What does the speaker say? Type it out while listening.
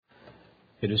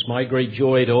It is my great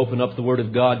joy to open up the Word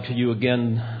of God to you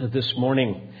again this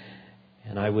morning.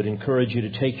 And I would encourage you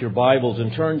to take your Bibles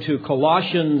and turn to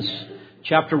Colossians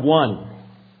chapter 1.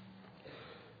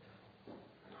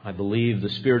 I believe the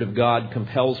Spirit of God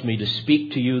compels me to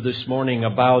speak to you this morning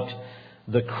about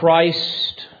the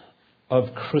Christ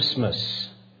of Christmas.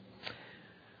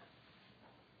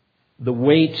 The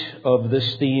weight of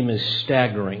this theme is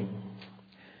staggering.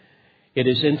 It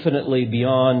is infinitely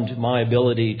beyond my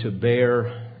ability to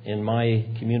bear in my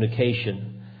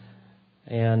communication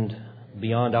and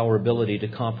beyond our ability to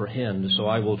comprehend. So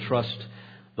I will trust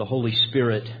the Holy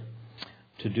Spirit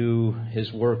to do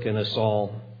His work in us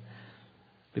all.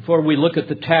 Before we look at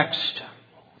the text,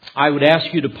 I would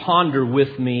ask you to ponder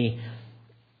with me,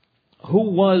 who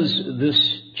was this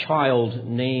child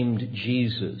named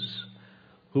Jesus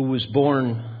who was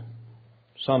born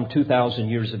some 2,000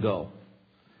 years ago?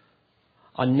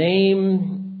 A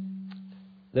name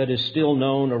that is still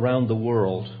known around the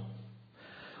world.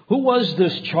 Who was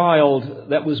this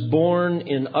child that was born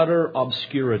in utter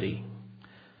obscurity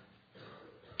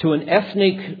to an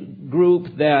ethnic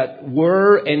group that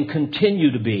were and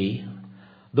continue to be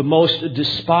the most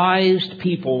despised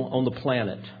people on the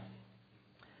planet?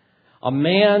 A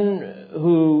man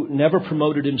who never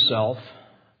promoted himself,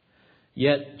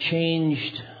 yet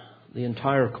changed the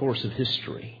entire course of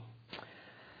history.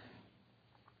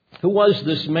 Who was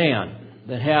this man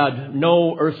that had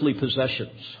no earthly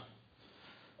possessions,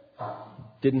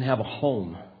 didn't have a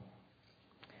home?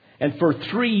 And for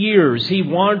 3 years he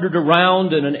wandered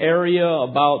around in an area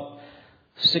about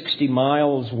 60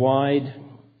 miles wide,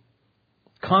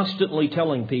 constantly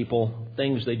telling people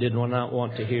things they did not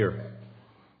want to hear,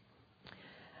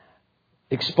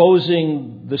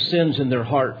 exposing the sins in their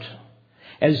heart,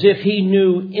 as if he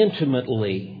knew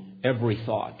intimately every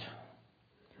thought.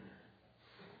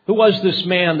 Who was this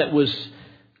man that was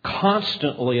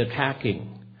constantly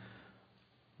attacking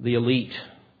the elite,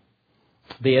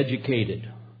 the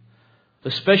educated,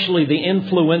 especially the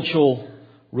influential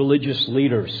religious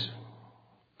leaders,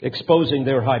 exposing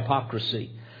their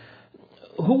hypocrisy?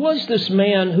 Who was this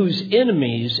man whose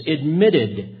enemies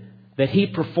admitted that he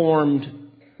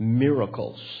performed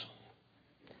miracles?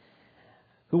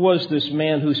 Who was this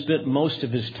man who spent most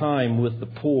of his time with the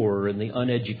poor and the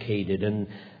uneducated and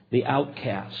the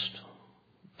outcast,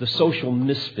 the social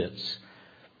misfits?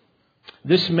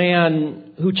 This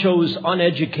man who chose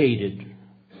uneducated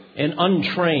and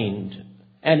untrained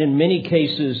and in many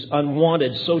cases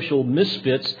unwanted social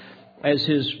misfits as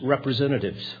his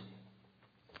representatives.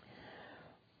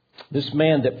 This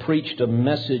man that preached a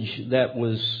message that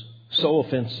was so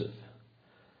offensive,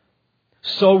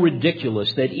 so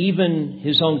ridiculous that even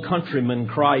his own countrymen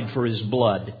cried for his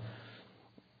blood.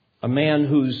 A man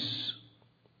whose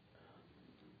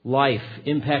life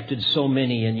impacted so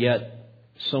many, and yet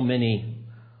so many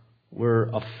were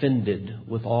offended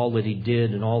with all that he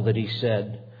did and all that he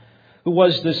said. Who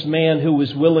was this man who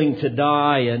was willing to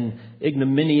die an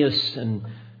ignominious and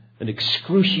an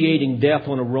excruciating death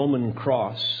on a Roman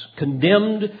cross,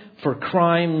 condemned for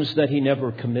crimes that he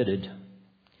never committed?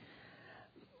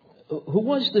 Who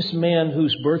was this man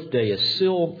whose birthday is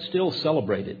still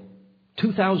celebrated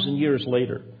 2,000 years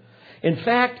later? In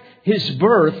fact, his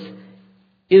birth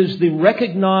is the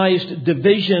recognized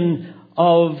division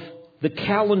of the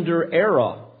calendar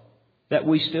era that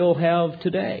we still have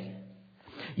today.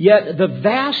 Yet the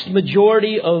vast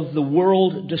majority of the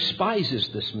world despises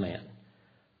this man.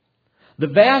 The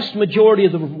vast majority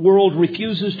of the world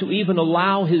refuses to even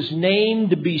allow his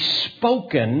name to be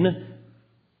spoken,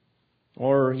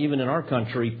 or even in our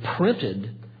country,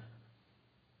 printed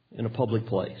in a public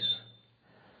place.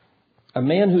 A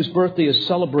man whose birthday is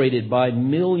celebrated by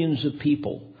millions of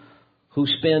people who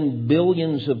spend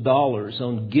billions of dollars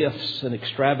on gifts and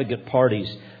extravagant parties.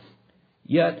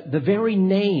 Yet the very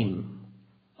name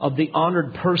of the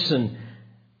honored person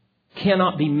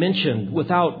cannot be mentioned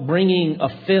without bringing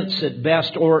offense at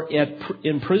best or at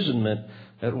imprisonment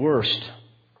at worst.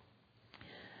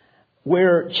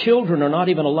 Where children are not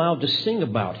even allowed to sing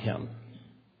about him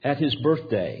at his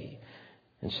birthday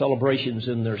and celebrations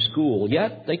in their school.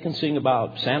 Yet they can sing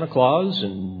about Santa Claus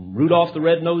and Rudolph the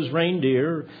Red-Nosed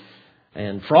Reindeer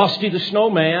and Frosty the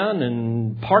Snowman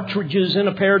and partridges in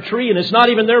a pear tree, and it's not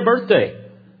even their birthday.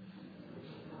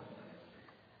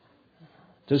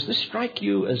 Does this strike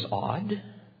you as odd?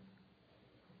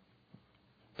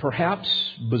 Perhaps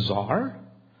bizarre?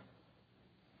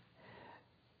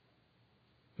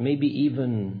 Maybe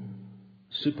even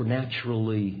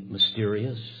supernaturally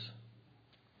mysterious?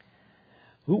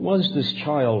 Who was this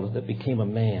child that became a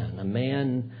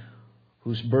man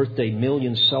whose birthday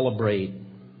millions celebrate,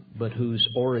 but whose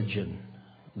origin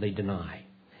they deny?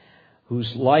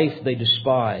 whose life they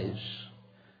despise,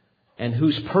 and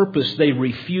whose purpose they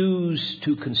refuse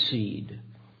to concede.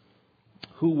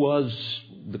 Who was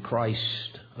the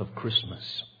Christ of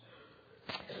Christmas?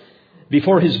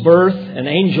 Before his birth, an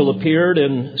angel appeared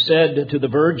and said to the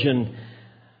virgin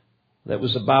that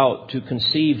was about to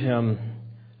conceive him,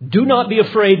 "Do not be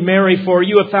afraid, Mary, for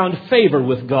you have found favor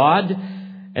with God.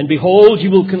 And behold, you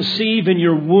will conceive in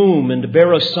your womb and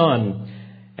bear a son,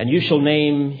 and you shall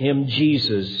name him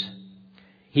Jesus.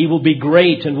 He will be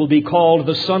great and will be called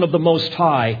the Son of the Most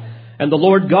High. And the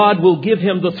Lord God will give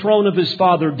him the throne of his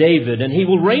father David, and he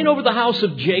will reign over the house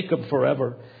of Jacob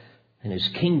forever, and his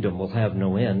kingdom will have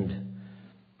no end."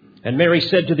 And Mary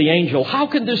said to the angel, "How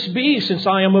can this be, since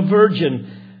I am a virgin?"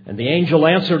 And the angel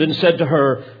answered and said to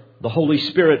her, "The Holy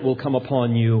Spirit will come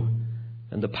upon you,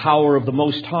 and the power of the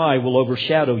Most High will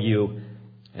overshadow you.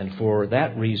 And for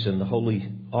that reason, the holy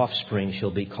offspring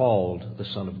shall be called the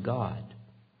Son of God."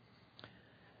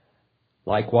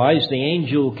 Likewise, the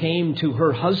angel came to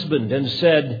her husband and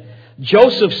said,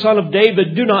 "Joseph, son of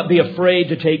David, do not be afraid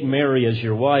to take Mary as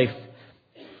your wife,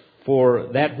 for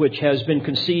that which has been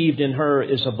conceived in her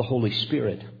is of the Holy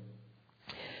Spirit.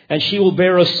 And she will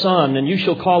bear a son, and you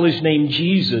shall call his name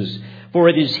Jesus, for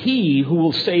it is he who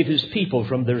will save his people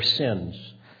from their sins."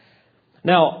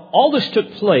 Now, all this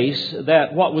took place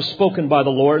that what was spoken by the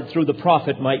Lord through the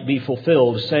prophet might be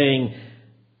fulfilled, saying,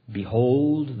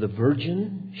 "Behold, the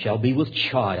virgin shall be with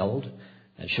child,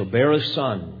 and shall bear a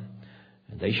son,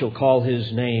 and they shall call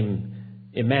his name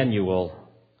Emmanuel,"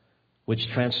 which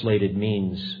translated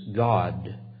means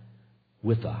God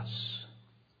with us.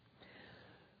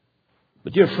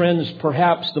 But dear friends,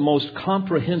 perhaps the most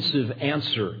comprehensive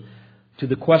answer to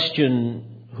the question,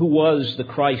 who was the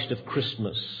Christ of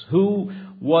Christmas? Who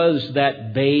was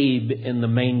that babe in the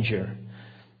manger?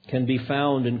 Can be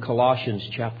found in Colossians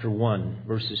chapter 1,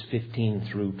 verses 15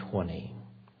 through 20.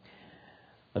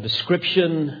 A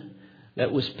description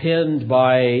that was penned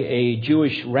by a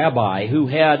Jewish rabbi who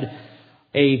had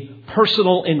a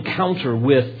personal encounter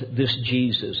with this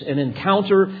Jesus, an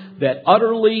encounter that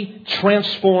utterly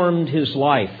transformed his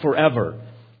life forever.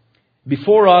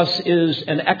 Before us is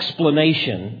an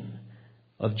explanation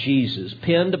of Jesus,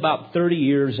 penned about 30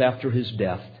 years after his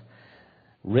death,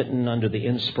 written under the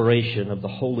inspiration of the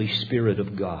Holy Spirit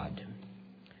of God.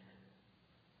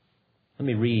 Let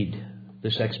me read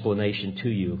this explanation to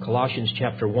you. Colossians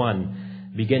chapter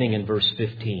 1, beginning in verse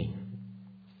 15.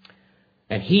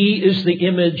 "And he is the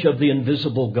image of the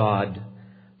invisible God,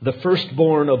 the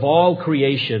firstborn of all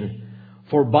creation.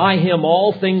 For by him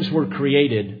all things were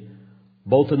created,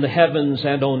 both in the heavens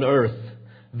and on earth,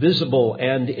 visible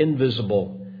and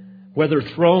invisible. Whether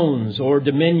thrones or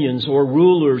dominions or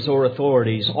rulers or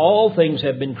authorities, all things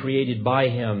have been created by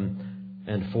him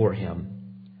and for him.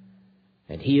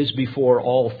 And he is before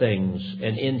all things,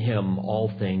 and in him all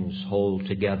things hold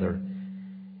together.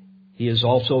 He is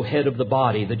also head of the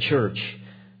body, the church,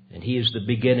 and he is the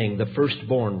beginning, the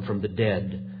firstborn from the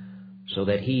dead, so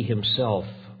that he himself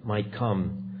might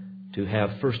come to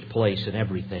have first place in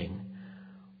everything.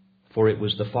 For it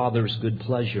was the Father's good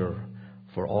pleasure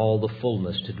for all the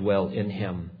fullness to dwell in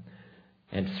him,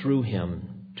 and through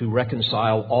him to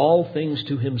reconcile all things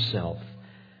to himself,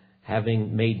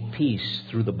 having made peace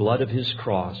through the blood of his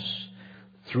cross.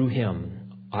 Through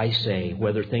him, I say,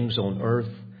 whether things on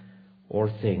earth or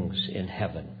things in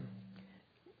heaven."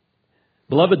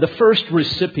 Beloved, the first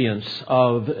recipients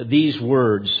of these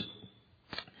words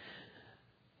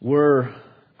were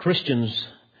Christians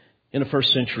in a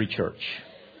first century church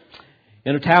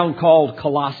in a town called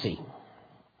Colossae,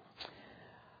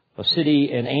 a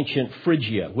city in ancient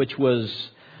Phrygia, which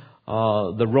was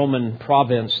the Roman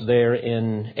province there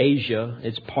in Asia.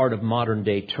 It's part of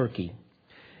modern-day Turkey.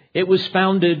 It was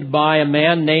founded by a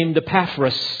man named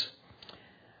Epaphras.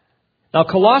 Now,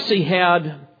 Colossae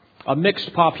had a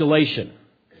mixed population,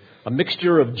 a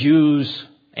mixture of Jews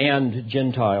and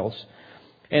Gentiles,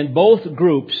 and both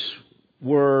groups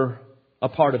were a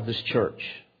part of this church.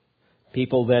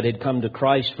 People that had come to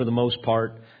Christ for the most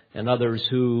part, and others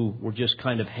who were just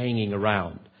kind of hanging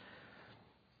around,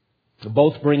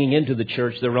 both bringing into the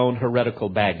church their own heretical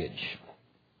baggage.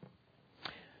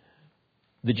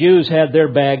 The Jews had their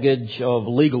baggage of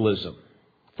legalism.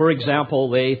 For example,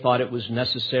 they thought it was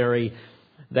necessary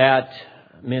that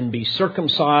men be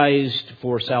circumcised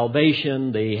for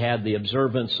salvation. They had the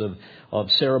observance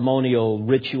of ceremonial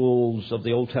rituals of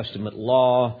the Old Testament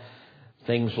law,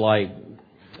 things like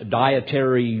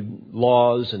dietary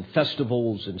laws and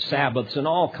festivals and Sabbaths and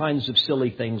all kinds of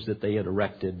silly things that they had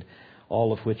erected,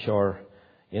 all of which are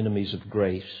enemies of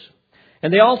grace.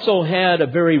 And they also had a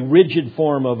very rigid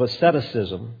form of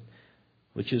asceticism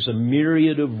which is a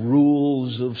myriad of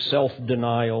rules of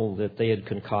self-denial that they had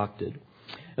concocted.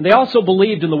 And they also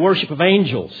believed in the worship of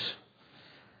angels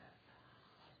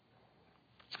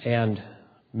and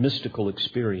mystical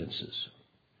experiences.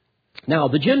 Now,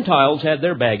 the Gentiles had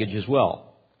their baggage as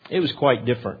well. It was quite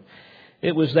different.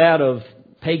 It was that of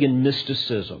pagan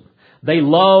mysticism. They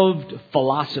loved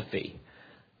philosophy.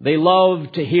 They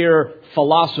loved to hear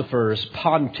philosophers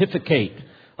pontificate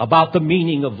about the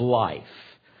meaning of life.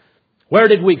 Where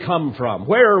did we come from?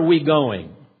 Where are we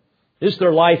going? Is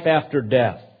there life after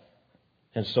death?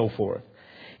 And so forth.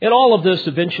 And all of this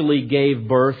eventually gave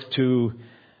birth to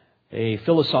a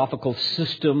philosophical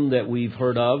system that we've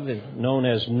heard of, known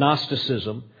as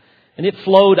Gnosticism. And it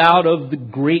flowed out of the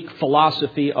Greek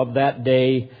philosophy of that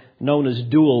day, known as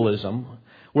dualism,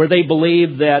 where they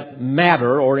believed that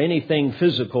matter or anything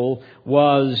physical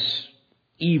was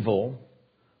evil,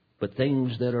 but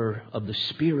things that are of the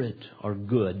Spirit are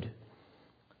good.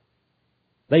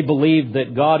 They believed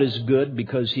that God is good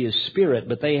because He is Spirit,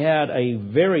 but they had a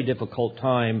very difficult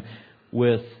time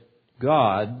with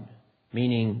God,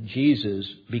 meaning Jesus,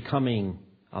 becoming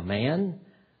a man,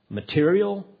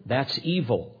 material. That's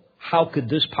evil. How could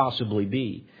this possibly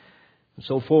be?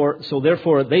 So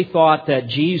therefore, they thought that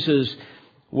Jesus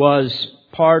was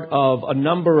part of a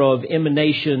number of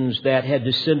emanations that had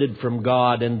descended from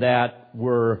God and that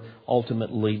were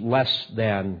ultimately less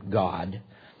than God.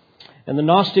 And the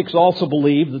Gnostics also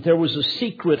believed that there was a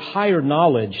secret higher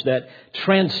knowledge that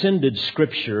transcended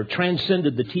Scripture,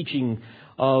 transcended the teaching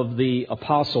of the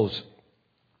apostles.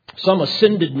 Some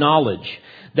ascended knowledge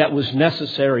that was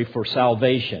necessary for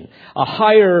salvation. A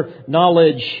higher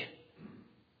knowledge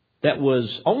that was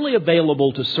only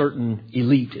available to certain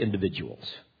elite individuals.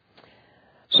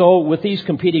 So with these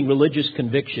competing religious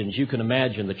convictions, you can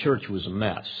imagine the church was a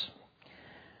mess.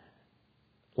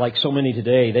 Like so many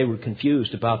today, they were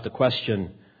confused about the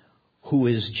question, who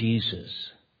is Jesus?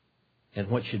 And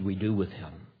what should we do with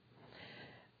Him?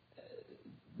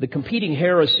 The competing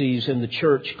heresies in the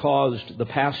church caused the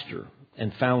pastor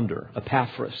and founder,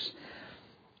 Epaphras,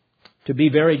 to be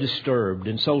very disturbed.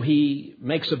 And so he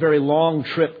makes a very long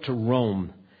trip to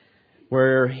Rome,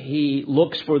 where he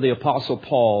looks for the Apostle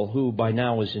Paul, who by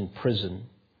now is in prison,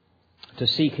 to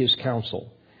seek his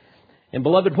counsel. And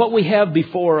beloved, what we have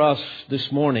before us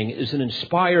this morning is an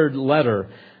inspired letter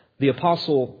the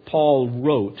Apostle Paul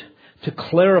wrote to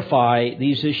clarify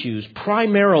these issues,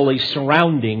 primarily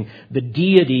surrounding the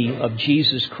deity of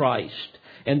Jesus Christ,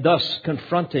 and thus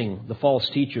confronting the false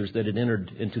teachers that had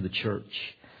entered into the church.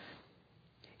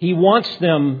 He wants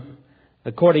them,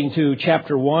 according to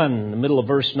chapter 1, in the middle of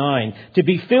verse 9, to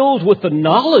be filled with the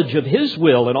knowledge of His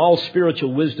will and all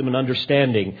spiritual wisdom and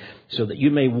understanding, so that you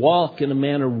may walk in a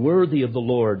manner worthy of the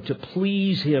Lord, to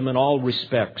please Him in all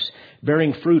respects,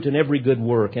 bearing fruit in every good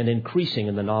work and increasing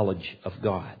in the knowledge of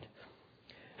God.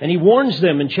 And he warns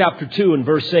them in chapter 2 and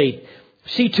verse 8,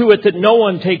 see to it that no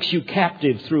one takes you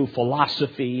captive through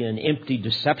philosophy and empty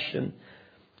deception,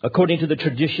 according to the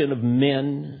tradition of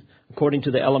men, according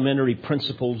to the elementary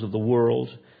principles of the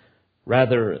world,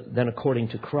 rather than according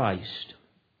to Christ.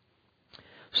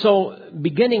 So,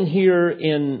 beginning here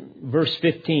in verse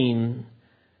 15,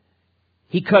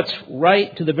 he cuts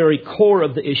right to the very core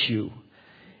of the issue,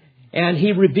 and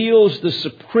he reveals the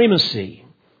supremacy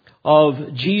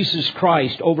of Jesus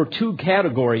Christ over two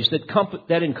categories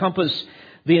that encompass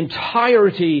the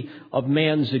entirety of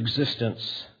man's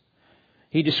existence.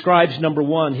 He describes, number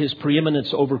one, His preeminence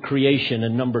over creation,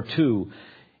 and number two,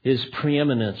 His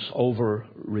preeminence over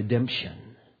redemption.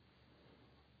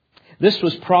 This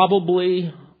was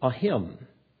probably a hymn,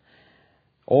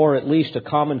 or at least a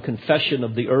common confession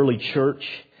of the early church.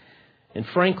 And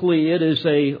frankly, it is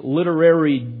a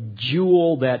literary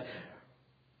jewel that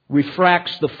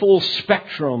refracts the full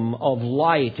spectrum of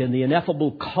light and the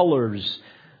ineffable colors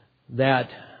that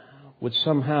would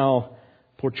somehow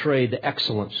portray the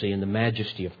excellency and the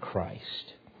majesty of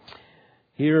Christ.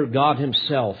 Here, God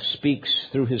Himself speaks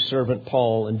through His servant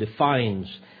Paul and defines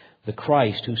the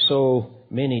Christ who so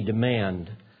many demand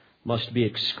must be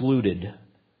excluded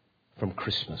from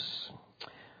Christmas.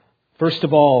 First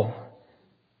of all,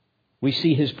 we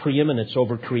see His preeminence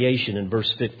over creation in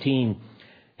verse 15.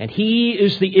 And He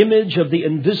is the image of the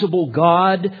invisible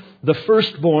God, the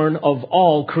firstborn of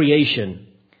all creation.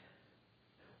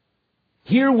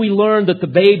 Here we learn that the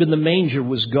babe in the manger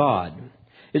was God.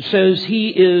 It says He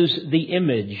is the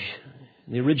image.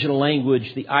 In the original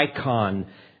language, the icon,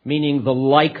 meaning the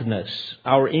likeness.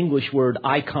 Our English word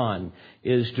icon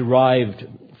is derived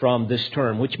from this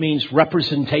term, which means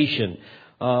representation,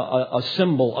 a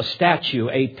symbol, a statue,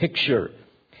 a picture.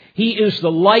 He is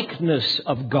the likeness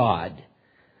of God.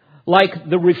 Like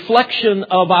the reflection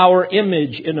of our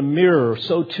image in a mirror,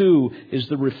 so too is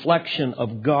the reflection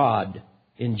of God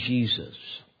in Jesus.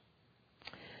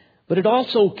 But it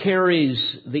also carries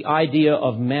the idea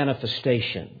of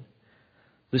manifestation.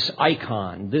 This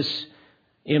icon, this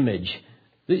image.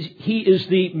 He is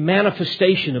the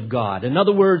manifestation of God. In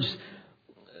other words,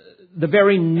 the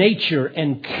very nature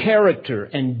and character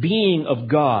and being of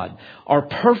God are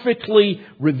perfectly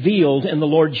revealed in the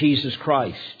Lord Jesus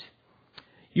Christ.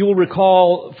 You will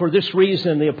recall, for this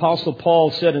reason, the Apostle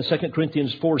Paul said in 2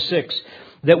 Corinthians 4:6,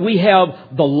 that we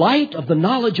have the light of the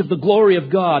knowledge of the glory of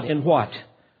God in what?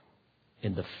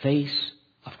 In the face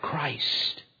of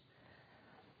Christ.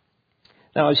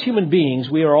 Now, as human beings,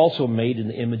 we are also made in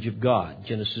the image of God.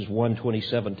 Genesis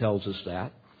 1:27 tells us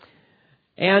that.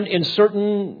 And in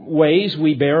certain ways,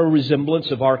 we bear a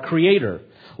resemblance of our Creator.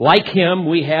 Like Him,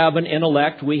 we have an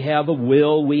intellect, we have a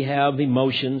will, we have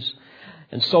emotions,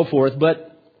 and so forth. But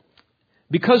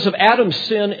because of Adam's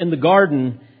sin in the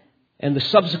garden and the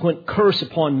subsequent curse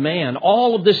upon man,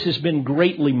 all of this has been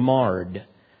greatly marred.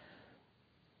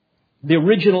 The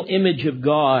original image of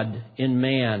God in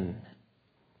man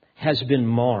has been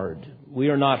marred. We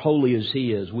are not holy as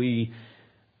He is. We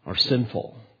are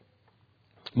sinful.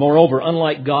 Moreover,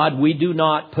 unlike God, we do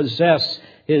not possess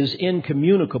His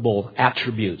incommunicable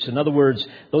attributes. In other words,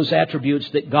 those attributes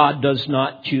that God does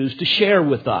not choose to share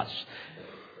with us.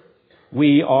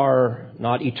 We are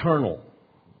not eternal.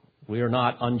 We are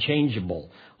not unchangeable,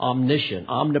 omniscient,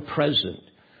 omnipresent,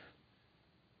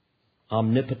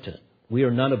 omnipotent. We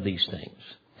are none of these things.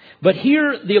 But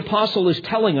here the apostle is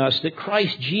telling us that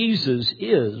Christ Jesus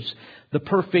is the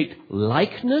perfect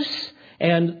likeness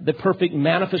and the perfect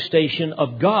manifestation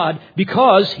of God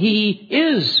because He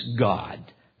is God.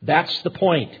 That's the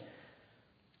point.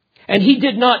 And He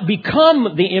did not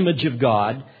become the image of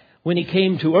God when He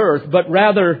came to earth, but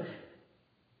rather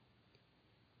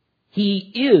He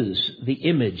is the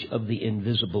image of the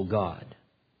invisible God.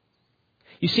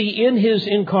 You see, in His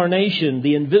incarnation,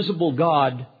 the invisible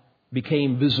God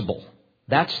became visible.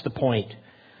 That's the point.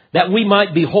 That we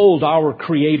might behold our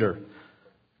Creator.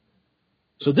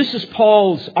 So this is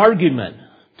Paul's argument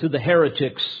to the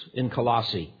heretics in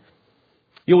Colossae.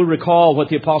 You will recall what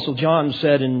the Apostle John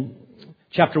said in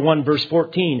chapter 1, verse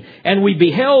 14. And we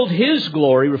beheld His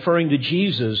glory, referring to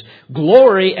Jesus,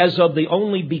 glory as of the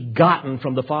only begotten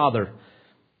from the Father.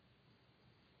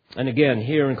 And again,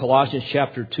 here in Colossians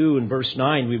chapter 2 and verse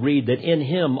 9, we read that in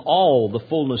Him all the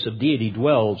fullness of deity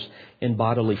dwells in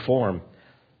bodily form.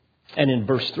 And in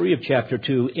verse 3 of chapter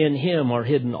 2, in Him are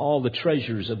hidden all the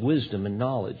treasures of wisdom and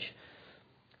knowledge.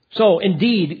 So,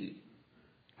 indeed,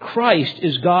 Christ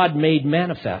is God made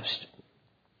manifest.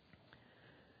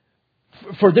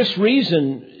 For this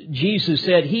reason, Jesus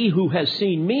said, He who has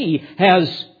seen me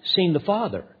has seen the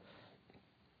Father.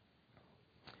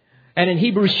 And in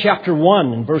Hebrews chapter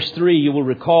 1 and verse 3, you will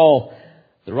recall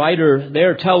the writer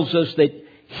there tells us that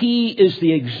He is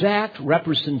the exact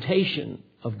representation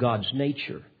of God's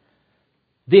nature.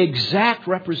 The exact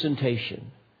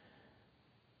representation.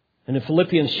 And in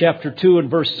Philippians chapter 2 and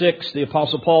verse 6, the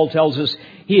Apostle Paul tells us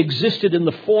He existed in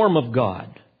the form of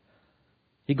God.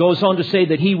 He goes on to say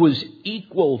that He was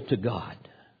equal to God,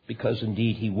 because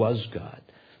indeed He was God.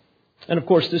 And of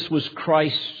course, this was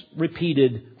Christ's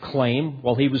repeated claim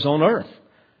while He was on earth.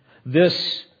 This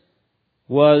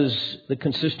was the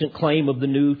consistent claim of the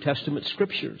New Testament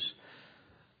Scriptures,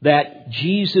 that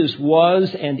Jesus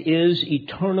was and is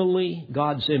eternally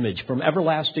God's image, from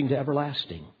everlasting to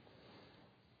everlasting.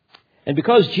 And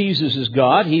because Jesus is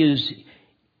God, He is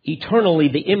eternally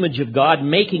the image of God,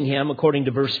 making Him, according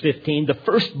to verse 15, the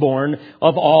firstborn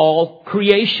of all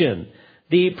creation.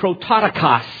 The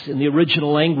prototokos in the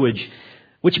original language,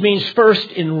 which means first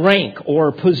in rank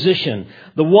or position.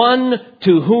 The one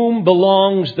to whom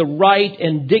belongs the right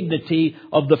and dignity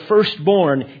of the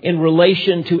firstborn in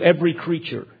relation to every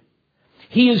creature.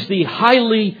 He is the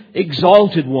highly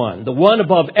exalted one, the one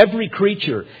above every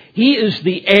creature. He is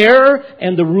the heir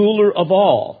and the ruler of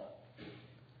all.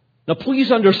 Now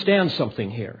please understand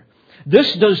something here.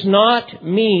 This does not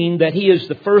mean that He is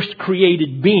the first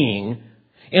created being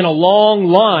in a long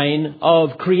line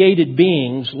of created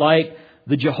beings like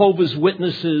the Jehovah's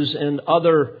Witnesses and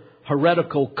other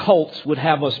heretical cults would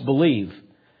have us believe.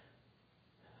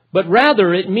 But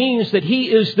rather it means that He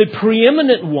is the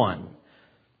preeminent one.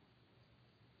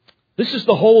 This is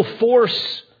the whole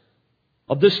force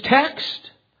of this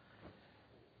text.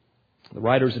 The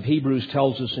writers of Hebrews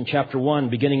tells us in chapter 1,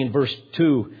 beginning in verse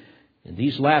 2, in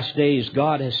these last days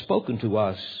God has spoken to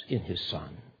us in His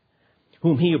Son,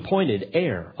 whom He appointed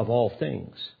heir of all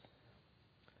things,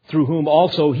 through whom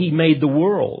also He made the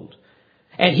world.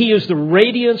 And He is the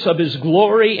radiance of His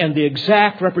glory and the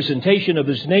exact representation of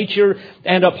His nature,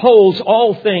 and upholds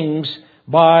all things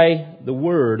by the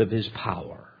word of His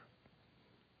power.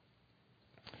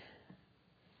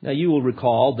 Now you will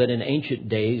recall that in ancient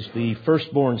days, the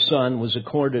firstborn son was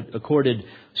accorded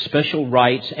special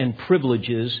rights and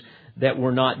privileges that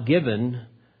were not given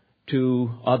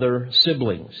to other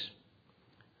siblings.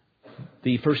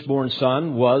 The firstborn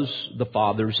son was the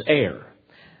father's heir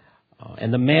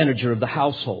and the manager of the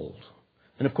household.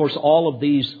 And of course, all of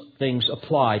these things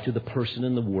apply to the person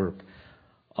and the work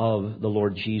of the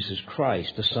Lord Jesus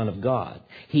Christ, the Son of God.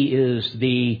 He is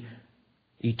the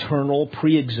eternal,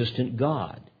 pre-existent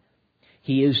God.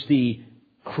 He is the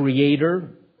creator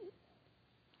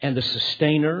and the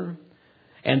sustainer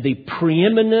and the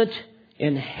preeminent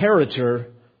inheritor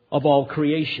of all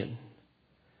creation.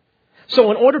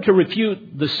 So in order to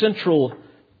refute the central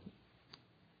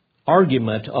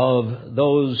argument of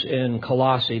those in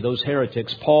Colossae, those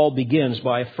heretics, Paul begins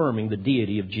by affirming the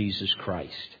deity of Jesus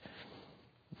Christ.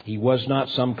 He was not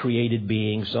some created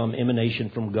being, some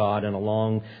emanation from God in a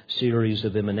long series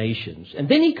of emanations. And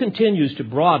then he continues to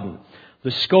broaden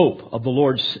the scope of the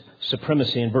Lord's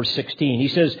supremacy in verse 16. He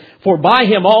says, "For by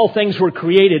Him all things were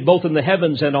created, both in the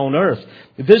heavens and on earth,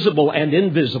 visible and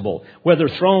invisible, whether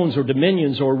thrones or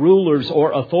dominions or rulers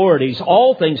or authorities.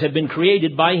 All things have been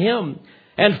created by Him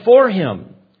and for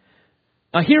Him."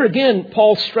 Now here again,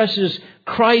 Paul stresses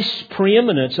Christ's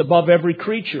preeminence above every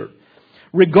creature.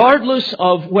 Regardless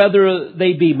of whether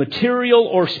they be material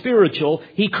or spiritual,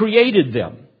 He created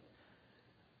them.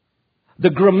 The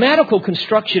grammatical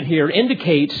construction here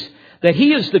indicates that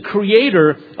He is the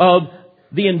creator of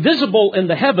the invisible in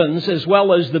the heavens as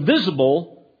well as the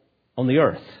visible on the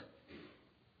earth.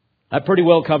 That pretty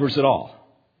well covers it all.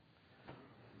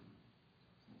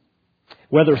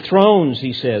 Whether thrones,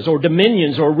 he says, or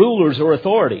dominions or rulers or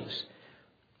authorities.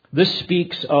 This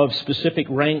speaks of specific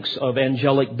ranks of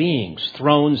angelic beings.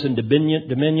 Thrones and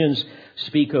dominions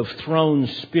speak of throne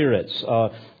spirits,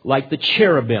 like the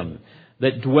cherubim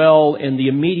that dwell in the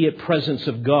immediate presence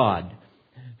of God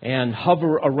and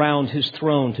hover around His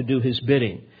throne to do His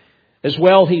bidding. As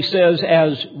well, he says,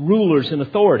 as rulers and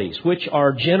authorities, which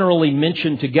are generally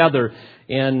mentioned together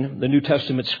in the New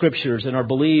Testament Scriptures and are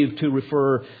believed to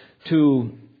refer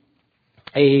to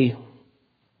a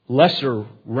lesser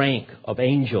rank of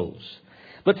angels.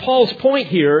 But Paul's point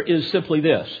here is simply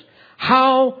this: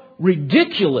 how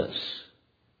ridiculous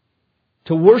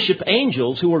to worship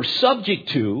angels who are subject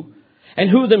to and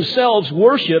who themselves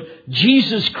worship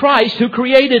Jesus Christ who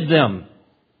created them.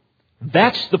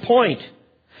 That's the point.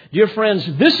 Dear friends,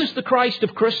 this is the Christ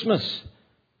of Christmas.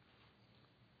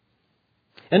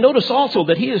 And notice also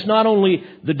that He is not only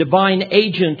the divine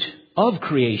agent of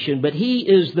creation, but He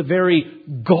is the very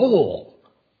goal,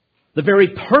 the very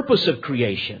purpose of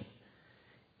creation.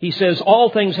 He says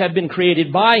all things have been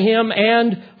created by Him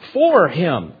and for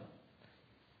Him.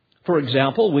 For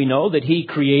example, we know that He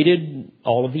created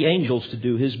all of the angels to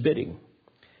do His bidding.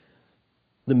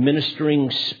 The ministering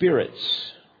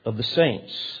spirits of the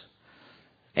saints.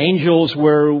 Angels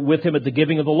were with Him at the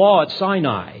giving of the law at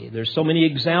Sinai. There's so many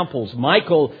examples.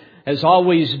 Michael has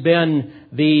always been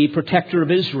the protector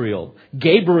of Israel.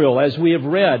 Gabriel, as we have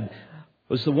read,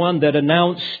 was the one that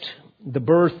announced the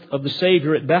birth of the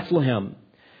Savior at Bethlehem.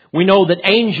 We know that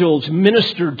angels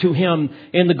ministered to Him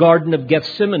in the Garden of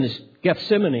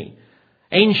Gethsemane.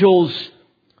 Angels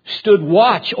stood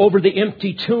watch over the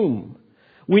empty tomb.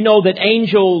 We know that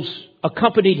angels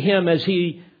accompanied Him as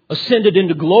He ascended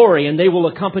into glory, and they will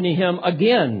accompany Him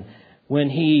again when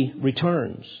He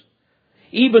returns.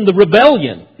 Even the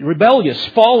rebellious,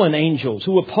 fallen angels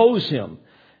who oppose Him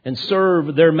and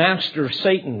serve their master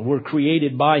Satan were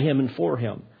created by Him and for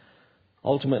Him,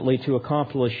 ultimately to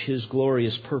accomplish His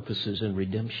glorious purposes in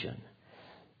redemption.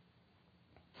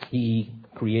 He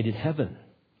created heaven.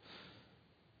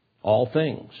 All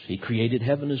things. He created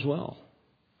heaven as well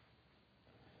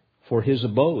for His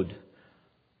abode,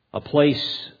 a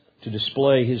place to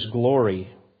display His glory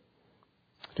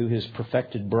to His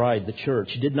perfected bride, the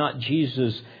church. Did not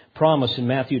Jesus promise in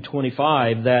Matthew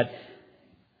 25 that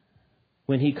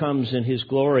when He comes in His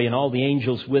glory and all the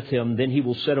angels with Him, then He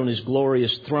will sit on His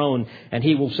glorious throne and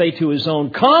He will say to His own,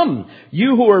 "Come,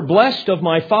 you who are blessed of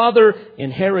my Father,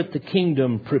 inherit the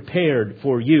kingdom prepared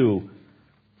for you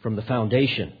from the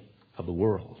foundation of the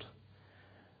world."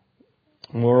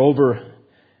 Moreover,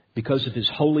 because of His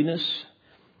holiness,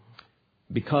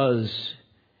 because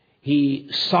He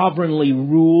sovereignly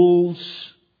rules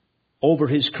over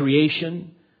His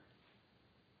creation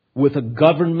with a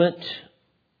government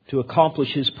to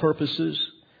accomplish His purposes,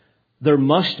 there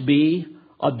must be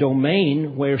a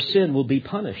domain where sin will be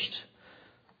punished.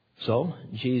 So,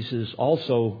 Jesus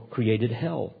also created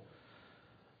hell,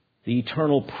 the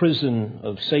eternal prison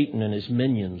of Satan and his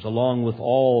minions, along with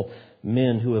all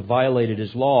men who have violated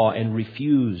his law and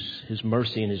refuse his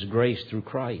mercy and his grace through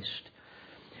Christ.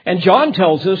 And John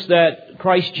tells us that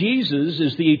Christ Jesus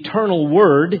is the eternal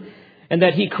Word and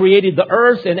that He created the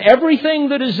earth and everything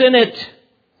that is in it.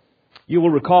 You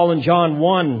will recall in John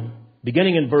 1,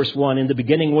 beginning in verse 1, in the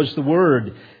beginning was the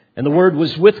Word, and the Word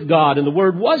was with God, and the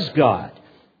Word was God.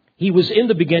 He was in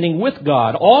the beginning with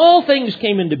God. All things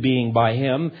came into being by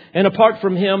Him, and apart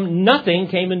from Him, nothing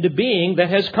came into being that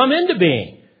has come into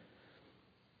being.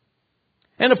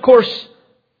 And of course,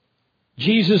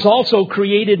 Jesus also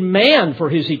created man for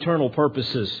His eternal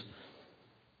purposes.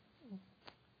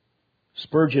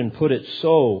 Spurgeon put it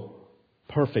so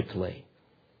perfectly,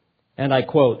 and I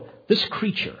quote, "This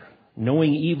creature,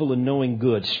 knowing evil and knowing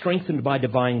good, strengthened by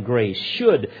divine grace,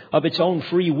 should, of its own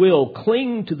free will,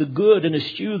 cling to the good and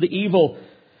eschew the evil,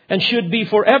 and should be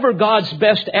forever God's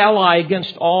best ally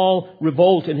against all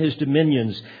revolt in His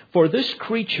dominions. For this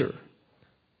creature,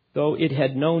 though it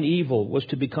had known evil, was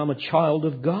to become a child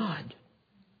of God,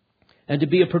 and to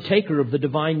be a partaker of the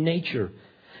divine nature,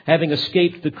 having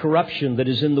escaped the corruption that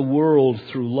is in the world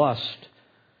through lust.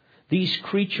 These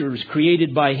creatures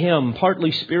created by Him,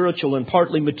 partly spiritual and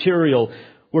partly material,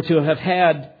 were to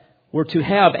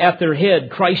have at their head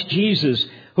Christ Jesus,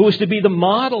 who was to be the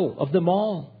model of them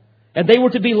all. And they were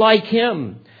to be like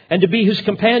Him and to be His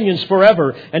companions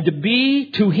forever, and to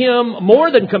be to Him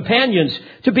more than companions,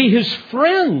 to be His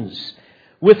friends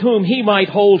with whom He might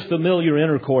hold familiar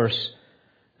intercourse,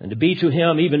 and to be to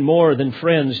Him even more than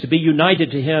friends, to be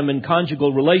united to Him in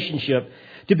conjugal relationship,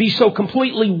 to be so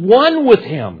completely one with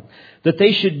Him that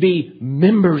they should be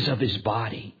members of His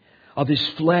body, of His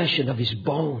flesh and of His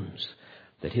bones,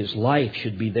 that His life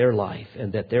should be their life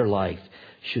and that their life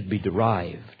should be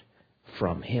derived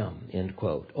from Him." End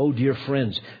quote. Oh, dear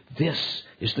friends, this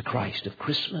is the Christ of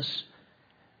Christmas,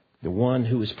 the one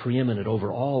who is preeminent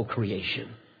over all creation.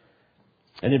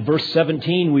 And in verse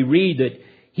 17 we read that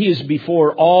He is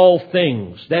before all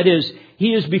things. That is,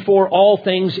 He is before all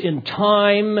things in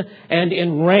time and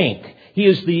in rank. He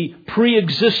is the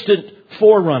pre-existent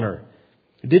forerunner.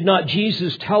 Did not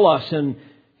Jesus tell us in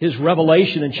His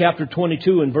revelation in chapter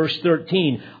 22 and verse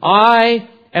 13, "I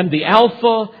am the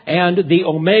Alpha and the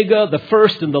Omega, the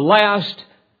first and the last,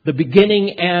 the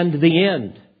beginning and the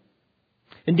end."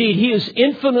 Indeed, He is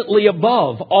infinitely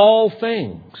above all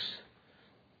things.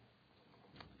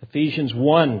 Ephesians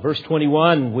 1, verse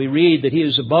 21, we read that He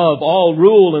is above all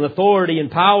rule and authority and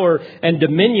power and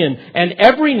dominion and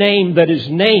every name that is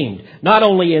named, not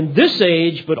only in this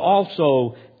age, but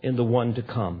also in the one to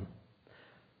come.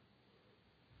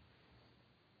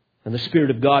 And the Spirit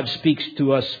of God speaks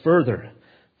to us further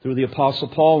through the Apostle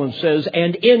Paul and says,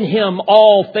 "And in Him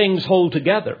all things hold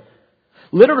together."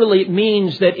 Literally, it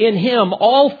means that in Him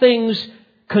all things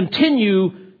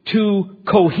continue to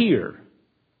cohere.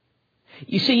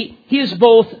 You see, He is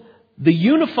both the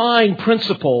unifying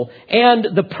principle and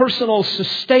the personal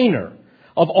sustainer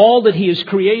of all that He has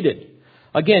created.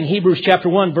 Again, Hebrews chapter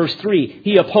 1, verse 3,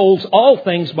 He upholds all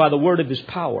things by the word of His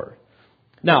power.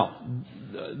 Now,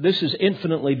 this is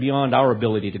infinitely beyond our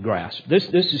ability to grasp. This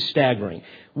is staggering.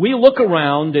 We look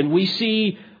around and we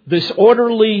see this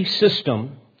orderly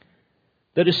system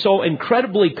that is so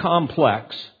incredibly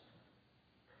complex,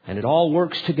 and it all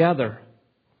works together.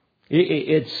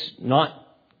 It's not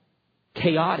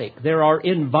chaotic. There are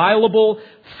inviolable,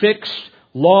 fixed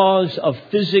laws of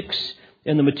physics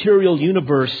in the material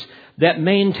universe that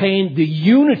maintain the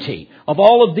unity of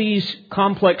all of these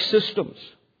complex systems.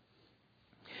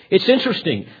 It's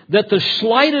interesting that the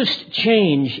slightest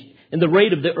change in the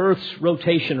rate of the Earth's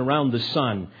rotation around the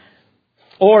sun,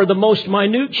 or the most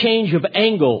minute change of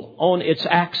angle on its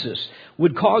axis,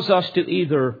 would cause us to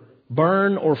either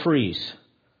burn or freeze.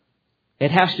 It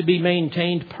has to be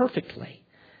maintained perfectly.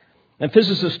 And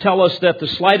physicists tell us that the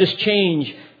slightest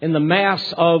change in the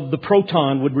mass of the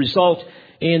proton would result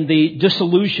in the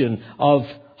dissolution of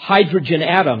hydrogen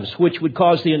atoms, which would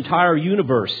cause the entire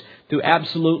universe to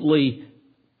absolutely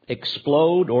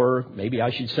explode, or maybe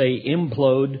I should say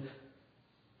implode,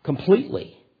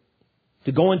 completely,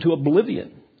 to go into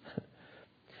oblivion.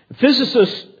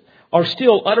 Physicists are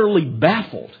still utterly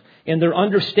baffled in their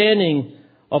understanding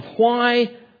of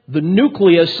why the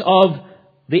nucleus of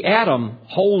the atom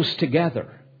holds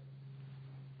together.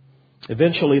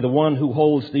 Eventually, the one who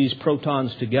holds these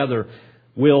protons together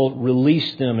will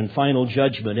release them in final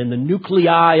judgment, and the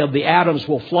nuclei of the atoms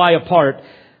will fly apart.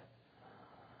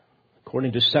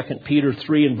 According to 2 Peter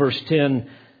 3 and verse 10,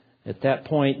 at that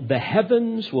point, the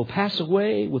heavens will pass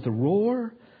away with a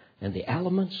roar, and the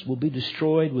elements will be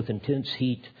destroyed with intense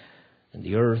heat, and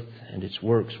the earth and its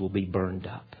works will be burned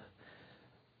up.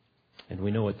 And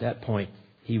we know at that point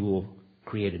He will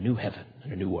create a new heaven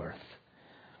and a new earth.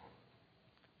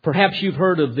 Perhaps you've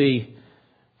heard of the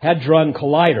Hadron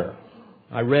Collider.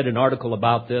 I read an article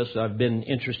about this. I've been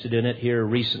interested in it here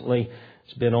recently.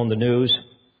 It's been on the news.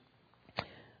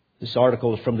 This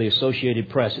article is from the Associated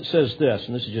Press. It says this,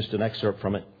 and this is just an excerpt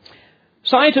from it.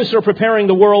 Scientists are preparing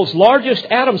the world's largest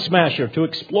atom smasher to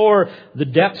explore the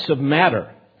depths of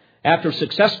matter after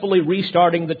successfully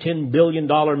restarting the $10 billion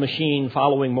machine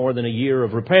following more than a year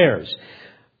of repairs.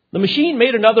 The machine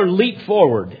made another leap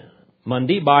forward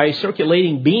Monday by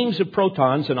circulating beams of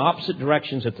protons in opposite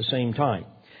directions at the same time.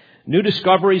 New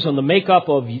discoveries on the makeup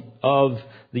of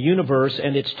the universe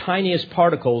and its tiniest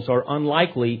particles are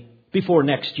unlikely before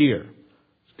next year.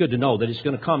 It's good to know that it's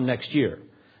going to come next year.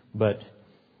 But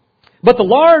the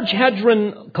Large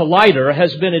Hadron Collider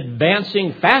has been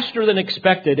advancing faster than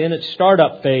expected in its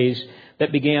startup phase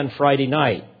that began Friday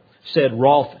night, said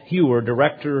Rolf Hewer,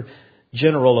 Director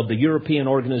General of the European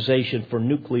Organization for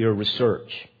Nuclear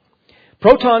Research.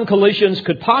 Proton collisions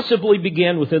could possibly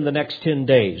begin within the next 10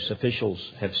 days, officials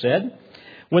have said.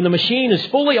 When the machine is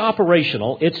fully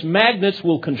operational, its magnets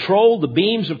will control the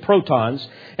beams of protons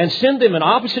and send them in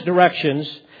opposite directions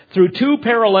through two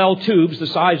parallel tubes the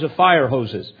size of fire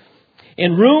hoses.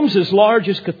 In rooms as large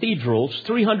as cathedrals,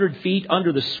 300 feet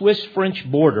under the Swiss-French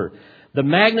border, the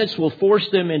magnets will force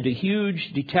them into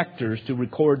huge detectors to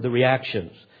record the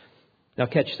reactions. Now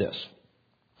catch this.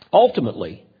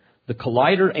 Ultimately, the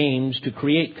collider aims to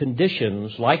create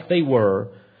conditions like they were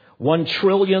 1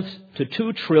 trillionth to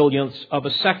 2 trillionths of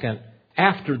a second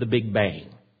after the Big Bang,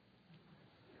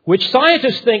 which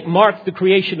scientists think marked the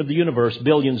creation of the universe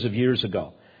billions of years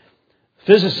ago.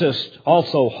 Physicists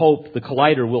also hope the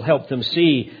collider will help them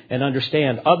see and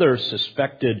understand other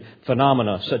suspected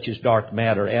phenomena such as dark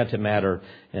matter, antimatter,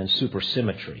 and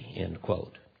supersymmetry, end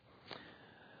quote.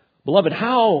 Beloved,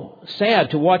 how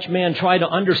sad to watch man try to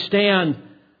understand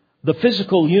the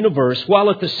physical universe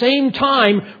while at the same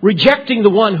time rejecting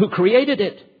the one who created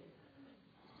it,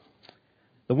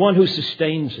 the one who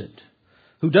sustains it,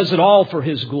 who does it all for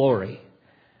His glory.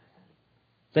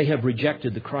 They have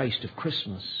rejected the Christ of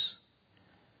Christmas.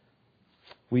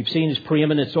 We've seen His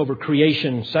preeminence over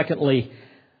creation. Secondly,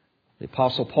 the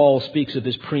Apostle Paul speaks of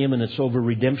His preeminence over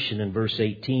redemption in verse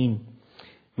 18.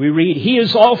 We read, He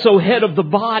is also head of the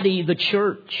body, the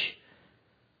church.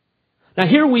 Now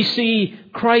here we see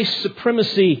Christ's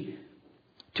supremacy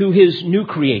to His new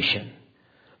creation,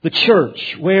 the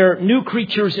church, where new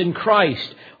creatures in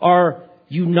Christ are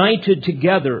united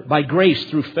together by grace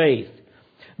through faith.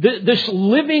 This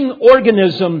living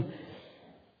organism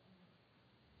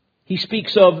He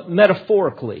speaks of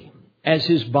metaphorically as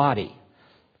His body,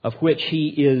 of which He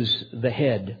is the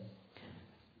head.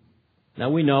 Now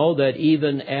we know that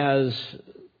even as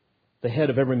the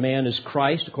head of every man is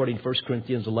Christ, according to 1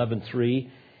 Corinthians 11:3,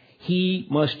 He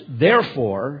must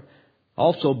therefore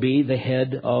also be the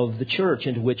head of the church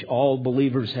into which all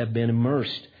believers have been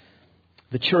immersed.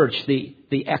 The church, the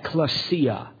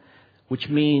ecclesia, which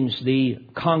means the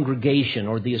congregation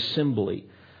or the assembly,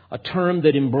 a term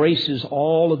that embraces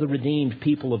all of the redeemed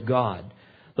people of God.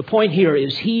 The point here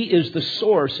is He is the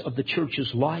source of the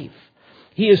church's life.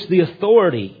 He is the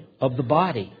authority of the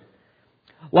body.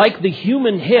 Like the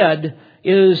human head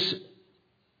is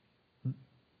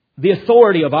the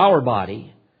authority of our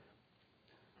body,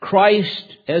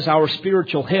 Christ as our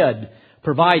spiritual head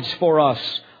provides for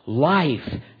us life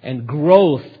and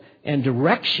growth and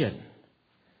direction.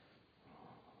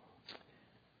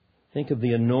 Think of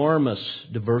the enormous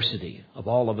diversity of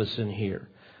all of us in here.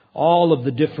 All of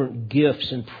the different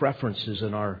gifts and preferences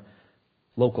in our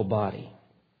local body.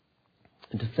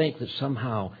 And to think that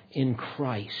somehow in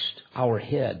Christ, our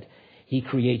head, He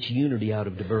creates unity out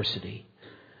of diversity.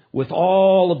 With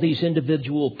all of these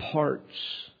individual parts.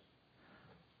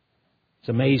 It's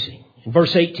amazing. In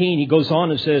verse 18, he goes on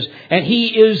and says, and He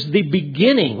is the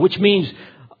beginning, which means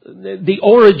the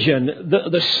origin,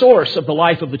 the source of the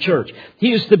life of the church.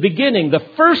 He is the beginning, the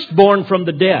firstborn from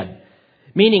the dead.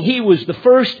 Meaning He was the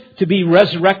first to be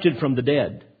resurrected from the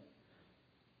dead.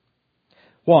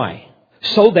 Why?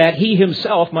 So that He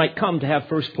Himself might come to have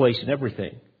first place in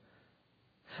everything.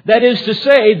 That is to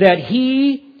say that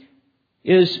He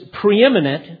is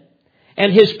preeminent,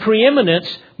 and His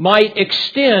preeminence might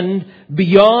extend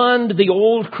beyond the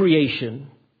old creation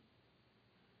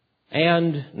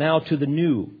and now to the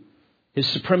new. His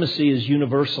supremacy is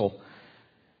universal.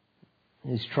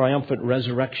 His triumphant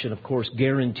resurrection, of course,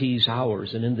 guarantees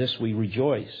ours, and in this we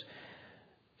rejoice.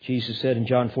 Jesus said in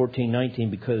John 14:19,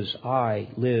 because I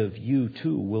live, you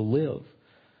too will live.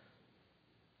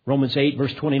 Romans 8,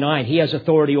 verse 29, He has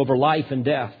authority over life and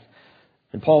death.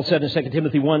 And Paul said in 2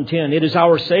 Timothy 1:10, it is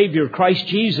our Savior, Christ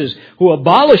Jesus, who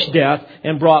abolished death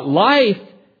and brought life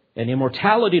and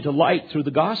immortality to light through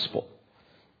the gospel.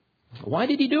 Why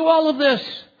did He do all of this?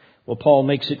 Well, Paul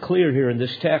makes it clear here in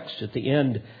this text at the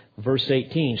end of verse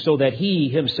 18, so that He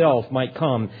Himself might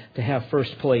come to have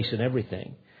first place in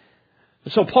everything.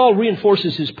 So Paul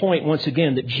reinforces his point once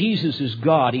again that Jesus is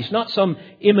God. He's not some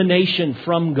emanation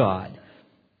from God.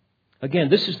 Again,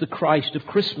 this is the Christ of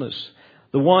Christmas,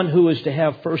 the one who is to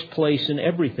have first place in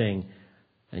everything.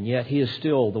 And yet He is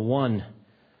still the one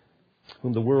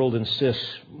whom the world insists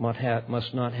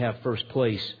must not have first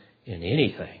place in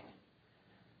anything.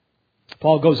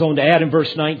 Paul goes on to add in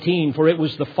verse 19, for it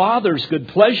was the Father's good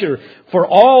pleasure for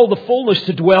all the fullness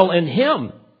to dwell in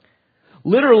Him.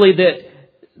 Literally that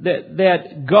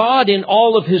God in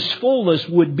all of His fullness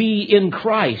would be in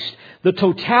Christ. The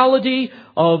totality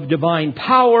of divine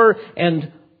power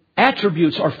and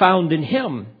attributes are found in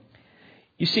Him.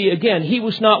 You see, again, He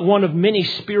was not one of many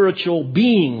spiritual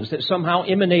beings that somehow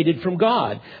emanated from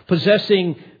God,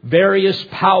 possessing various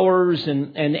powers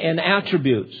and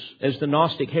attributes, as the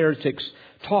Gnostic heretics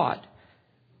taught.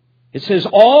 It says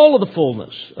all of the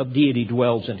fullness of deity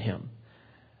dwells in Him.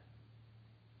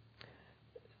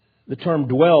 The term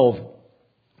dwell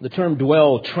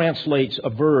translates a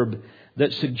verb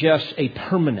that suggests a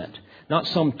permanent, not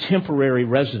some temporary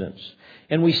residence.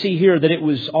 And we see here that it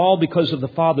was all because of the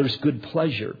Father's good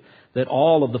pleasure that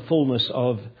all of the fullness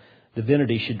of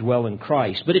divinity should dwell in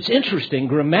Christ. But it's interesting,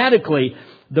 grammatically,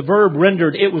 the verb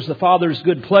rendered, it was the Father's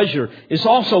good pleasure, is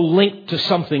also linked to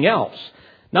something else.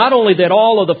 Not only that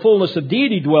all of the fullness of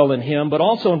deity dwell in Him, but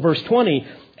also in verse 20,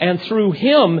 and through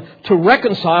Him to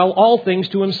reconcile all things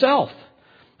to Himself.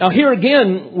 Now here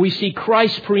again, we see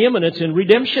Christ's preeminence in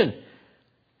redemption.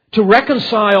 To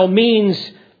reconcile means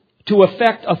to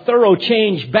effect a thorough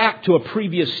change back to a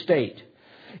previous state.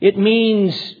 It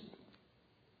means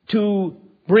to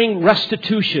bring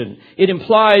restitution. It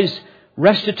implies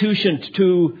restitution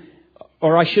to,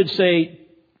 or I should say,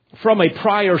 from a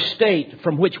prior state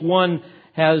from which one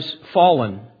has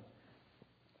fallen.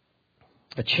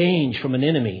 A change from an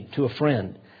enemy to a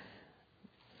friend.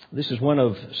 This is one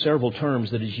of several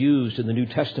terms that is used in the New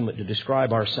Testament to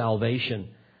describe our salvation.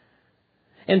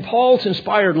 And Paul's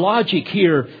inspired logic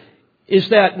here is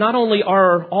that not only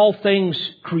are all things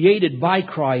created by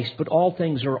Christ, but all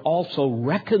things are also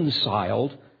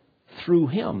reconciled through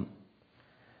Him.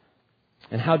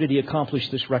 And how did He accomplish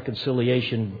this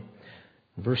reconciliation?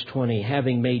 Verse 20,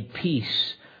 having made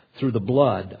peace through the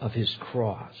blood of His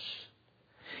cross.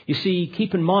 You see,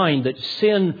 keep in mind that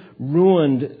sin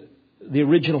ruined the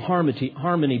original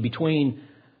harmony between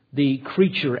the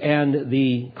creature and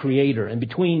the Creator, and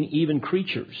between even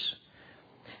creatures.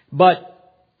 But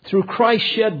through Christ's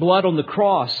shed blood on the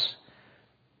cross,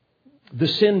 the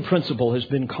sin principle has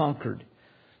been conquered.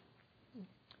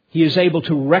 He is able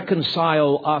to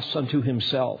reconcile us unto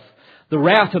Himself. The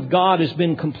wrath of God has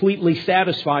been completely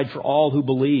satisfied for all who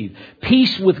believe.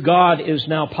 Peace with God is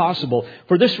now possible.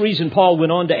 For this reason, Paul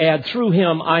went on to add, through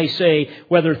Him, I say,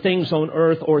 whether things on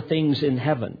earth or things in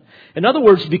heaven. In other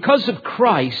words, because of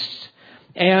Christ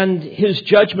and His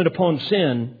judgment upon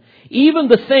sin, even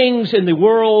the things in the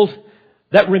world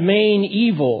that remain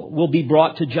evil will be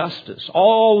brought to justice.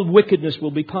 All wickedness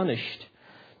will be punished.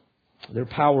 Their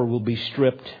power will be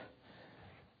stripped.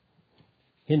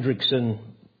 Hendrickson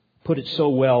put it so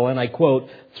well, and I quote,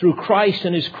 through Christ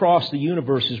and His cross, the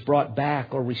universe is brought back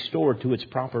or restored to its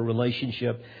proper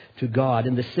relationship to God,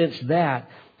 in the sense that,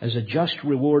 as a just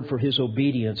reward for His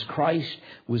obedience, Christ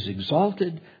was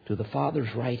exalted to the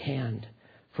Father's right hand,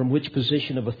 from which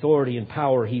position of authority and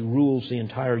power He rules the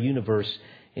entire universe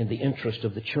in the interest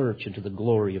of the church and to the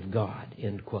glory of God.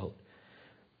 End quote.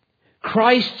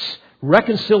 Christ's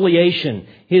reconciliation,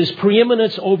 His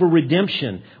preeminence over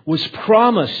redemption, was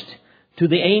promised to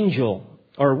the angel,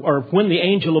 or when the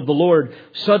angel of the Lord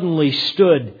suddenly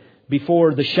stood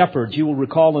before the shepherds. You will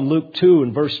recall in Luke 2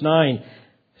 and verse 9,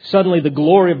 suddenly the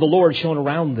glory of the Lord shone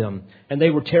around them, and they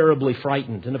were terribly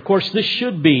frightened. And of course, this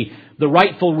should be the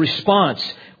rightful response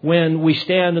when we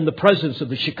stand in the presence of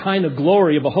the Shekinah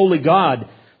glory of a holy God.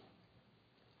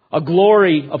 A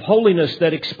glory of holiness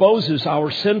that exposes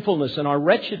our sinfulness and our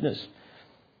wretchedness.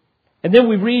 And then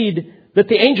we read that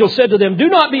the angel said to them, do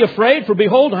not be afraid, for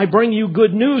behold, I bring you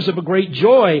good news of a great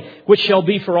joy, which shall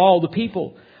be for all the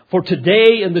people. For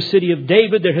today in the city of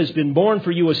David there has been born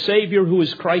for you a Savior who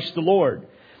is Christ the Lord.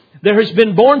 There has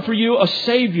been born for you a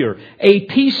Savior, a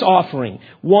peace offering,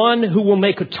 one who will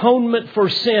make atonement for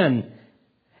sin.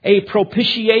 a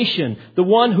propitiation, the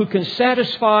one who can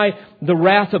satisfy the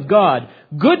wrath of God.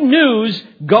 Good news,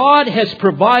 God has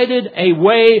provided a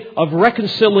way of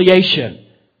reconciliation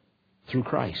through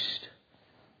Christ.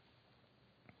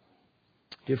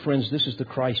 Dear friends, this is the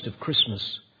Christ of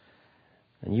Christmas.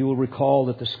 And you will recall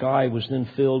that the sky was then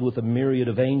filled with a myriad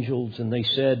of angels, and they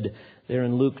said there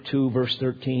in Luke 2, verse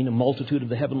 13, a multitude of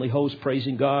the heavenly hosts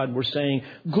praising God were saying,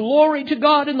 "Glory to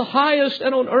God in the highest,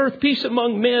 and on earth peace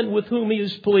among men with whom He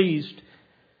is pleased."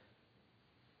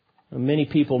 And many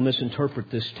people misinterpret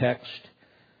this text.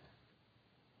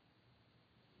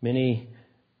 Many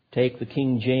take the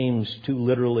King James too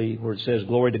literally, where it says,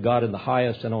 "Glory to God in the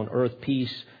highest, and on earth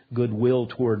peace, goodwill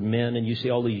toward men." And you see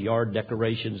all these yard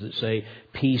decorations that say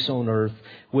peace on earth,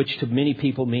 which to many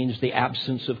people means the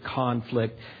absence of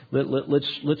conflict.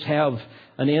 Let's have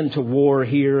an end to war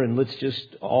here, and let's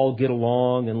just all get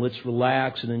along, and let's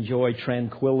relax and enjoy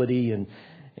tranquility.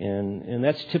 And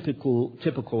that's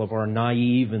typical of our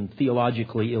naive and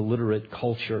theologically illiterate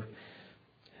culture.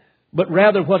 But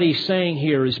rather what he's saying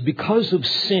here is because of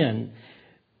sin,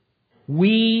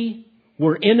 we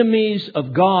were enemies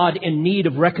of God in need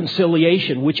of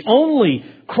reconciliation, which only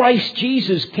Christ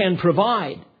Jesus can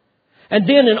provide. And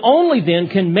then and only then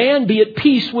can man be at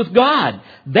peace with God.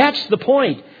 That's the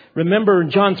point. Remember in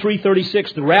John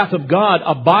 3:36, the wrath of God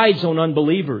abides on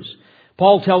unbelievers.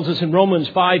 Paul tells us in Romans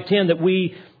 5:10 that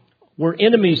we were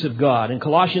enemies of God. In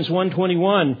Colossians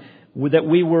 1:21, that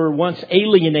we were once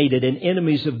alienated and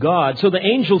enemies of God. So the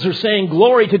angels are saying,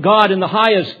 "Glory to God in the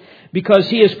highest," because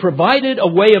He has provided a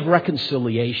way of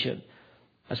reconciliation.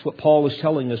 That's what Paul is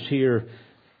telling us here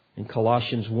in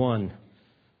Colossians 1.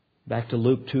 Back to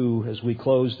Luke 2 as we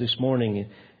close this morning,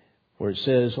 where it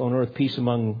says, "On earth peace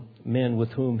among men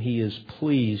with whom He is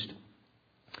pleased."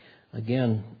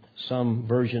 Again, some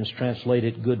versions translate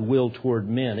it goodwill toward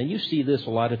men. And you see this a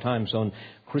lot of times on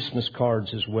Christmas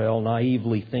cards as well,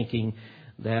 naively thinking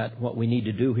that what we need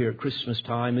to do here at Christmas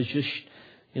time is just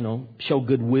show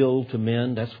goodwill to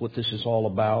men. That's what this is all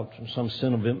about. Some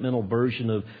sentimental version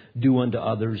of do unto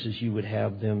others as you would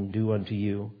have them do unto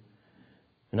you.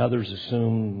 And others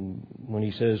assume when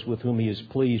he says with whom He is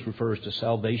pleased refers to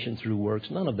salvation through works.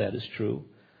 None of that is true.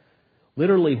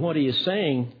 Literally what he is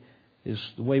saying is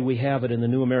the way we have it in the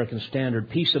New American Standard,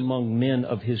 peace among men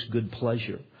of His good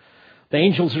pleasure. The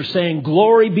angels are saying,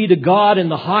 "Glory be to God in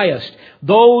the highest."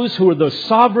 Those who are the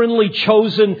sovereignly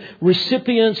chosen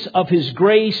recipients of His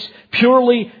grace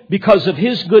purely because of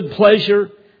His good pleasure.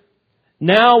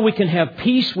 Now we can have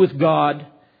peace with God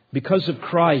because of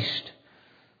Christ.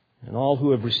 And all who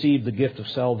have received the gift of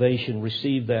salvation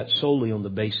receive that solely on the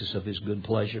basis of His good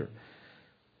pleasure.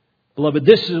 Beloved,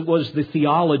 this was the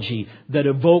theology that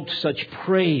evoked such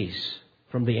praise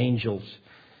from the angels.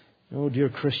 Oh, dear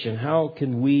Christian, how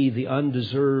can we, the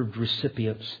undeserved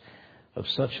recipients of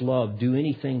such love, do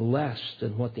anything less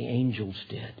than what the angels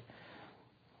did?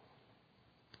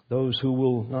 Those who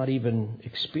will not even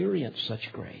experience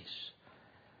such grace.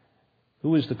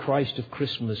 Who is the Christ of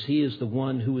Christmas? He is the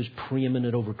one who is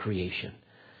preeminent over creation.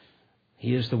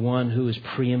 He is the one who is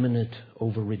preeminent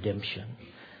over redemption.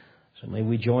 So may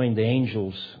we join the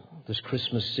angels this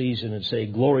Christmas season and say,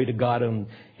 "Glory to God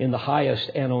in the highest,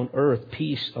 and on earth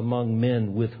peace among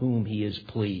men with whom He is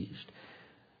pleased."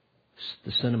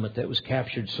 The sentiment that was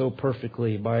captured so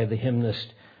perfectly by the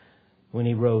hymnist when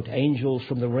he wrote, "Angels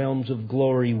from the realms of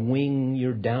glory, wing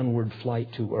your downward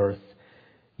flight to earth.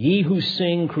 Ye who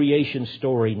sing creation's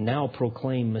story, now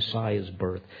proclaim Messiah's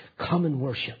birth. Come and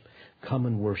worship,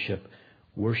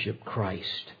 worship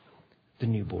Christ, the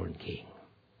newborn King."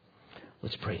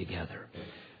 Let's pray together.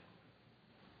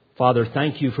 Father,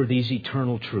 thank You for these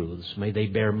eternal truths. May they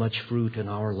bear much fruit in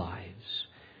our lives.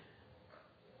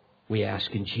 We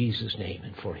ask in Jesus' name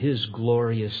and for His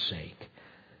glorious sake.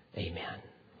 Amen.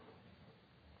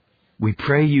 We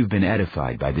pray you've been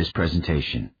edified by this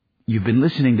presentation. You've been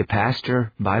listening to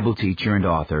Pastor, Bible teacher, and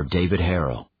author David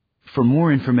Harrell. For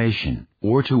more information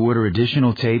or to order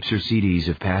additional tapes or CDs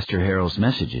of Pastor Harrell's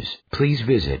messages, please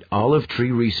visit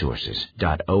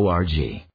olivetreeresources.org.